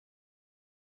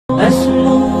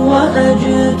أسمو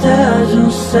وأجتاز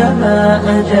السماء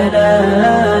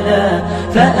جلالا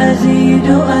فأزيد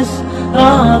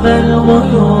أسراب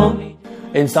الغيوم.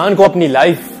 انسان کو اپنی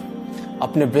لائف،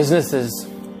 اپنے بزنسز،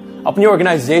 اپنی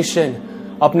آرگنائزیشن،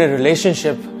 اپنے ریلیشن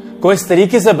شپ کو اس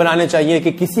طریقے سے بنانے چاہیے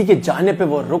کہ کسی کے جانے پہ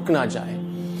وہ رک نہ جائے.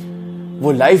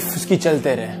 وہ لائف اس کی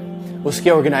چلتے رہے، اس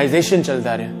کے آرگنائزیشن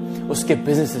چلتا رہے، اس کے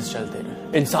بزنسز چلتے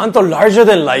رہے. انسان تو لارجر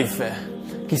دین لائف ہے.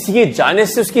 کسی کے جانے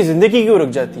سے اس کی زندگی کیوں رک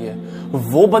جاتی ہے؟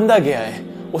 وہ بندہ گیا ہے،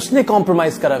 اس نے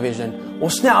کمپرومائز کرا ویژن،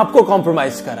 اس نے آپ کو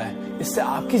کمپرومائز کرا ہے، اس سے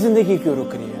آپ کی زندگی کیوں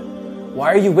رک رہی ہے؟ Why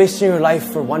are you wasting your life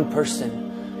for one person?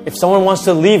 If someone wants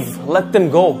to leave, let them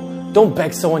go. Don't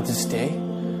beg someone to stay.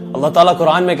 اللہ تعالیٰ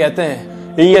قرآن میں کہتے ہیں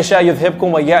يَشَاء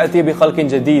يُذْهِبْكُمْ وَيَأْتِي بِخَلْقٍ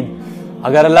جَدِيدٍ.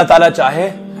 اگر اللہ تعالیٰ چاہے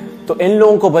تو ان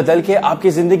لوگوں کو بدل کے آپ کی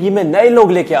زندگی میں نئے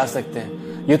لوگ لے کے آ سکتے ہیں.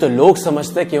 یہ تو لوگ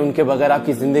سمجھتے ہیں کہ ان کے بغیر آپ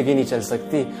کی زندگی نہیں چل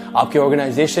سکتی، آپ کی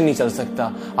آرگنائزیشن نہیں چل سکتا،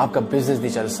 آپ کا بزنس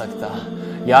نہیں چل سکتا.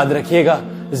 یاد رکھیے گا،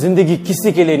 زندگی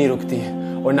کسی کے لیے نہیں رکتی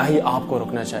اور نہ ہی آپ کو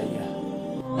رکنا چاہیے.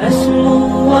 أسمو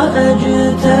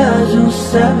وأجتاز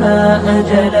السماء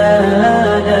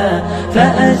جلالا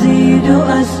فأزيد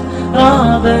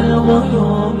أسراب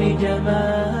الغيوم